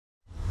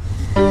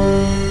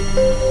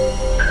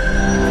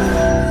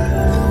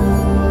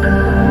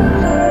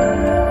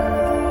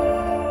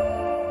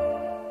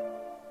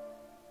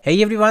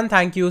Hey everyone,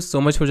 thank you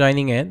so much for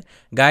joining in.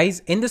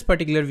 Guys, in this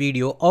particular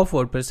video of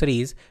WordPress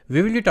series,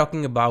 we will be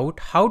talking about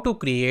how to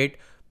create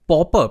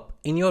pop-up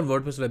in your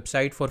WordPress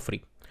website for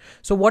free.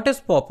 So what is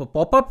pop-up?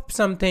 Pop-up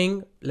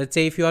something, let's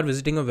say if you are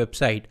visiting a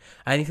website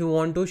and if you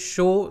want to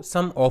show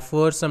some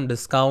offer, some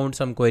discount,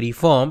 some query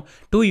form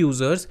to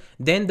users,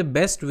 then the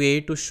best way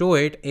to show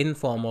it in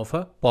form of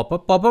a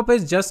pop-up. Pop-up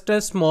is just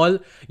a small,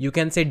 you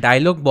can say,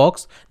 dialog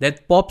box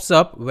that pops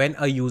up when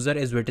a user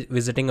is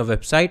visiting a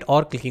website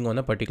or clicking on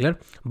a particular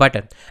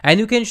button. And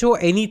you can show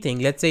anything.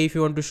 Let's say if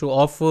you want to show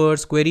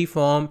offers, query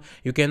form,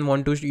 you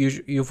want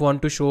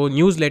to show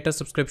newsletter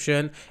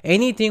subscription,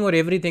 anything or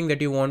everything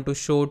that you want to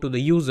show to the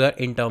user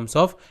in terms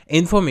of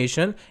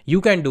information,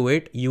 you can do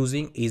it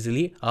using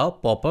easily a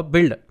pop-up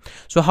builder.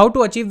 So how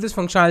to achieve this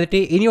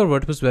functionality in your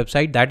WordPress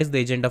website, that is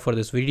the agenda for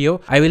this video.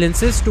 I will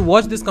insist to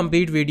watch this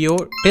complete video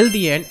till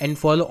the end and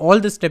follow all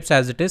the steps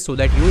as it is, so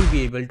that you will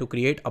be able to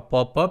create a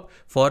pop-up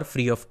for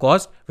free of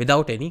cost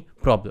without any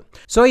problem.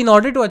 So in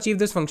order to achieve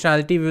this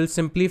functionality, we will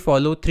simply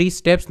follow 3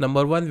 steps.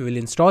 Number 1, we will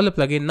install a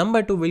plugin.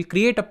 Number 2, we'll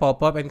create a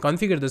pop-up and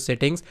configure the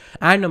settings.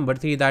 And number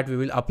 3, that we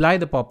will apply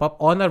the pop-up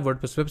on our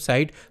WordPress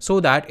website so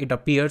that it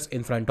appears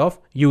in front of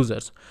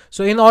users.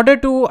 So in order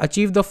to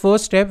achieve the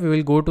first step, we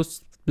will go to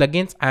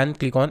plugins and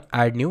click on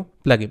add new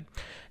plugin.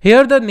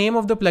 Here the name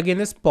of the plugin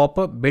is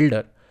Popup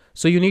Builder.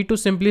 So you need to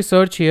simply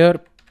search here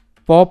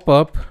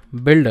Popup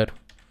Builder.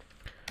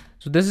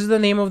 So this is the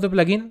name of the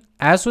plugin.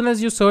 As soon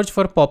as you search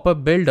for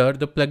Popup Builder,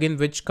 the plugin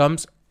which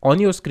comes on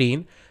your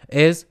screen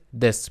is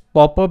this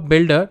Popup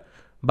Builder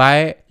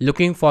by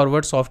Looking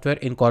Forward Software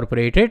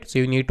Incorporated. So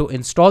you need to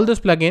install this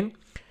plugin.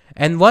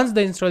 And once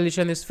the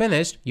installation is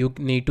finished, you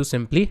need to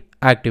simply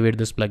activate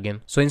this plugin.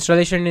 So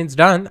installation is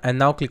done and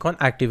now click on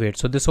activate.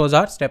 So this was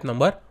our step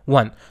number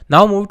 1.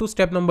 Now move to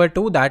step number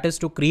 2, that is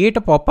to create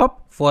a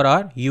pop-up for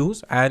our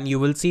use, and you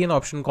will see an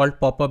option called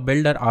Pop-up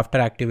Builder after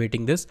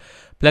activating this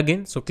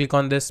plugin. So click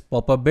on this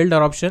Pop-up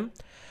Builder option,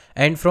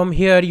 and from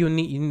here you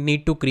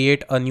need to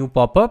create a new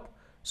pop-up.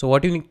 So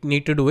what you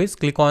need to do is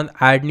click on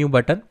add new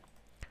button.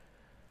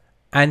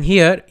 And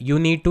here you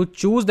need to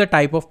choose the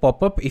type of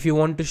pop-up. If you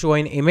want to show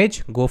an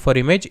image, go for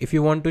image. If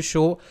you want to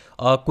show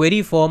a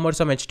query form or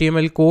some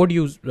HTML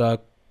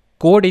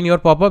code in your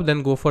pop-up,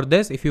 then go for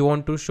this. If you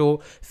want to show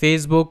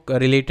Facebook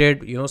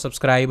related,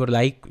 subscribe or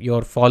like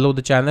or follow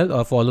the channel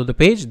or follow the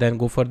page, then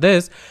go for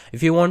this.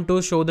 If you want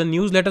to show the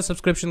newsletter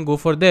subscription, go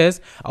for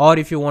this. Or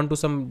if you want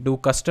to do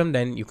custom,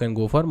 then you can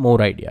go for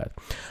more ideas.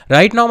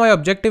 Right now my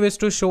objective is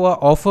to show an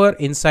offer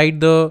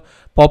inside the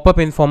pop-up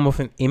in form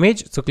of an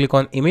image. So click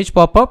on image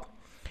pop-up.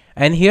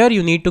 And here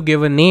you need to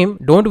give a name.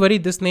 Don't worry,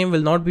 this name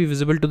will not be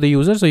visible to the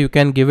user, so you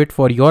can give it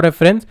for your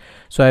reference.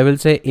 So I will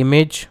say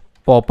image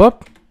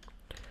pop-up.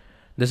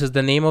 This is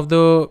the name of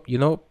the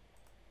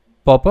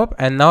pop-up.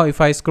 And now if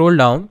I scroll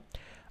down,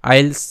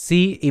 I'll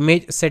see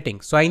image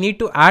settings. So I need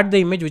to add the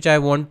image which I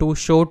want to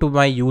show to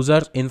my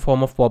users in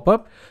form of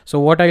pop-up. So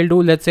what I'll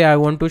do, let's say I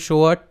want to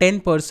show a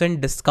 10%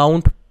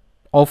 discount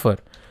offer.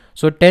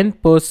 So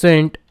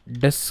 10%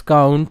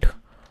 discount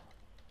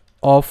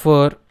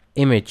offer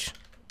image.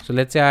 So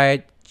let's say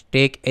I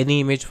take any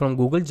image from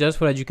Google just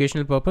for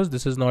educational purpose.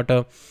 This is not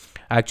a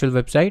actual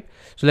website.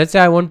 So let's say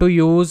I want to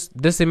use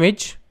this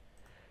image,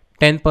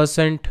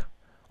 10%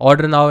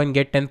 order now and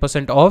get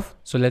 10% off.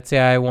 So let's say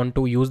I want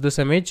to use this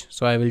image.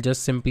 So I will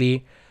just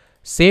simply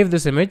save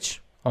this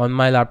image on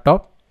my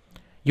laptop.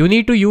 You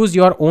need to use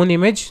your own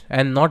image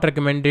and not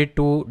recommended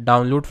to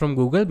download from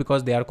Google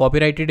because they are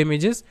copyrighted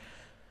images.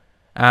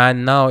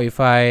 And now if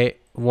I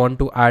want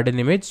to add an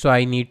image, so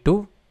I need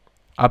to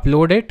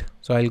upload it.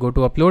 So I'll go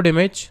to upload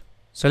image,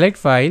 select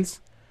files,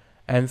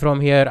 and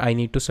from here I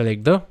need to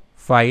select the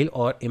file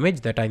or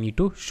image that I need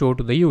to show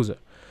to the user.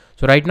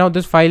 So right now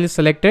this file is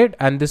selected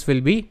and this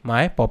will be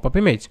my pop-up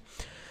image.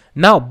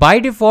 Now by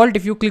default,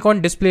 if you click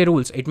on display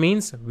rules, it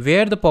means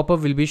where the pop-up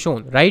will be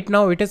shown. Right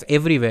now it is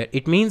everywhere.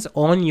 It means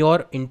on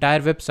your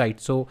entire website.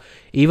 So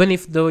even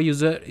if the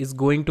user is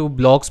going to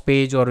blogs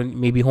page or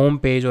maybe home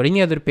page or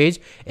any other page,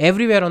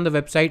 everywhere on the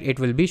website it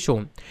will be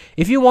shown.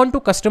 If you want to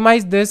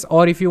customize this,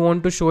 or if you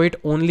want to show it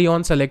only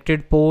on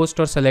selected post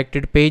or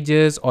selected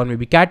pages or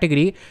maybe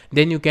category,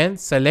 then you can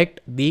select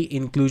the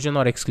inclusion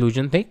or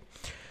exclusion thing.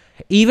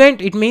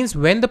 Event, it means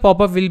when the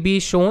pop-up will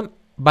be shown.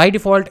 By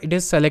default, it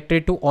is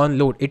selected to on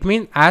load. It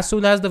means as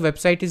soon as the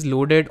website is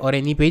loaded or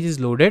any page is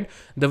loaded,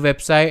 the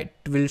website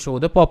will show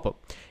the pop-up.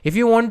 If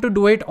you want to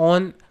do it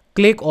on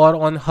click or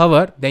on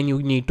hover, then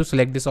you need to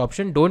select this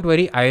option. Don't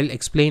worry, I'll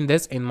explain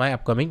this in my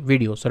upcoming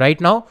video. So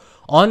right now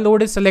on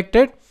load is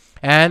selected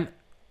and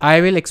I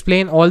will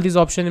explain all these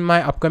options in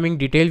my upcoming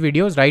detailed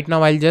videos. Right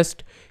now I'll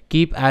just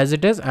keep as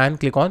it is and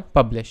click on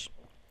publish.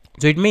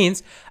 So it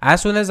means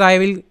as soon as I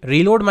will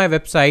reload my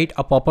website,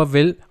 a pop-up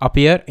will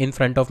appear in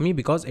front of me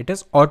because it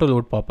is auto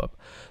load pop-up.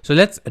 So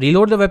let's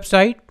reload the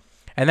website.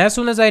 And as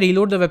soon as I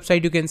reload the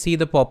website, you can see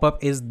the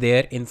pop-up is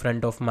there in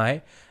front of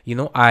my,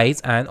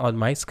 eyes and on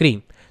my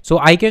screen. So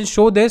I can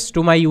show this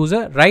to my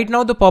user. Right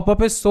now, the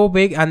pop-up is so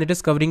big and it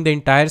is covering the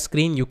entire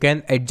screen. You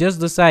can adjust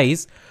the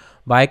size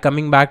by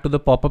coming back to the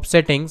pop-up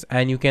settings,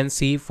 and you can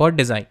see for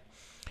design.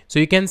 So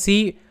you can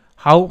see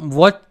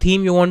what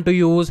theme you want to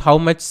use, how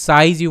much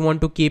size you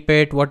want to keep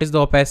it, what is the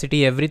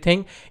opacity,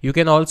 everything. You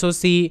can also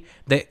see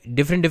the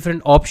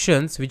different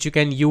options which you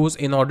can use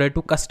in order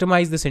to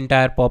customize this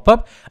entire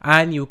pop-up,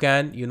 and you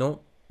can,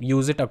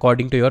 use it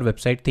according to your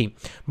website theme.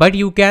 But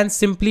you can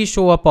simply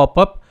show a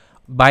pop-up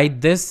by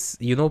this,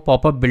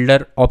 pop-up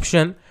builder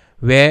option,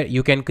 where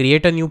you can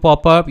create a new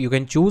pop-up. You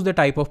can choose the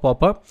type of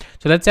pop-up.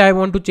 So let's say I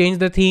want to change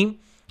the theme.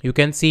 You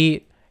can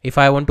see if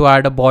I want to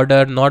add a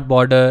border, not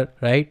border,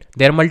 right?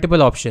 There are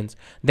multiple options.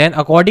 Then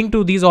according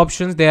to these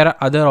options, there are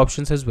other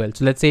options as well.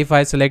 So let's say if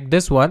I select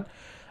this one,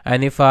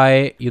 and if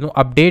I,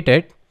 update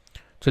it.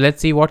 So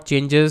let's see what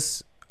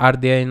changes are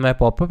there in my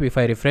pop-up. If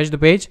I refresh the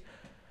page,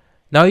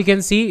 now you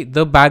can see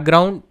the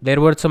background,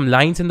 there were some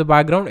lines in the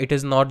background. It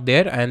is not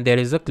there, and there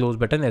is a close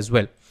button as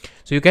well.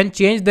 So you can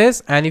change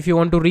this, and if you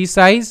want to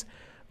resize,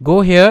 go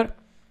here,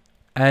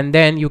 and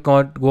then you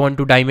can go on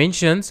to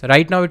dimensions.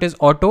 Right now it is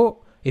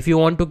auto. If you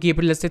want to keep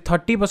it, let's say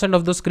 30%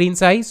 of the screen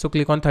size, so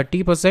click on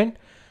 30%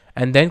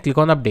 and then click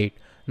on update.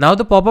 Now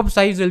the pop-up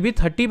size will be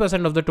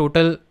 30% of the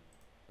total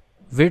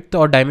width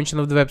or dimension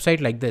of the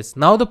website, like this.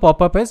 Now the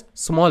pop-up is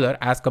smaller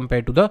as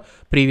compared to the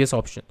previous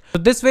option. So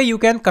this way you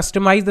can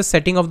customize the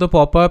setting of the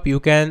pop-up.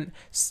 You can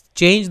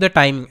change the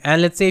timing,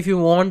 and let's say if you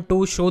want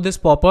to show this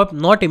pop-up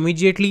not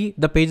immediately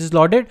the page is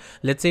loaded,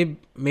 let's say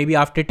maybe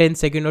after 10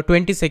 seconds or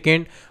 20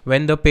 seconds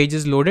when the page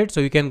is loaded,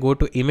 so you can go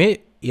to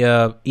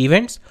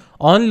events,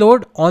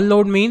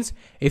 onload means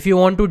if you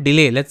want to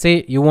delay, let's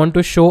say you want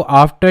to show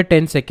after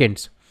 10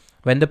 seconds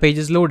when the page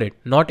is loaded,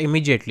 not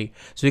immediately.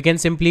 So you can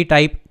simply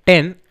type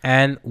 10,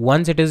 and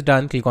once it is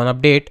done, click on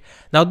update.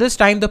 Now this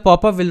time the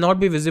pop-up will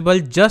not be visible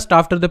just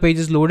after the page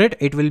is loaded.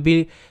 It will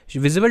be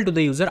visible to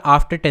the user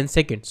after 10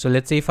 seconds. So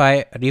let's say if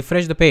I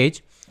refresh the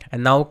page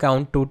and now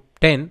count to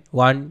 10,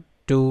 1,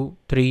 2,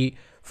 3,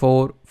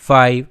 4,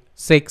 5,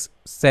 6,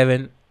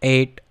 7,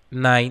 8,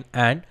 9,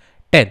 and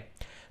 10.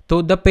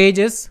 So the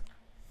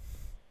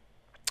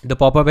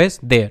pop-up is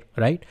there,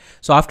 right?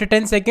 So after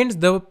 10 seconds,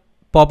 the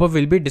pop-up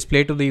will be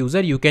displayed to the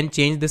user. You can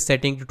change this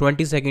setting to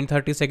 20 seconds,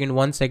 30 seconds,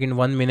 1 second,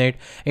 1 minute.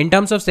 In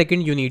terms of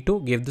second, you need to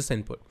give this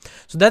input.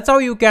 So that's how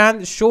you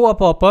can show a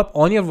pop-up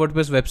on your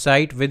WordPress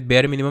website with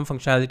bare minimum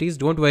functionalities.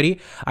 Don't worry,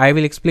 I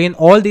will explain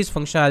all these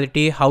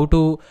functionality, how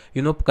to,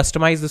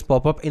 customize this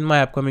pop-up in my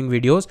upcoming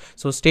videos.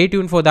 So stay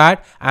tuned for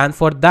that. And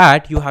for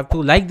that, you have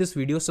to like this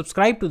video,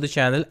 subscribe to the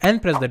channel,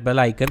 and press that bell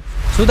icon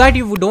so that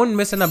you don't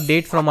miss an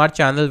update from our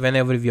channel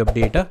whenever we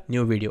update a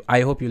new video.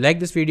 I hope you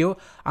like this video.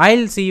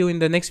 I'll see you in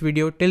the next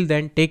video. Till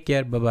then, take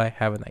care. Bye bye.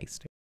 Have a nice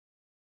day.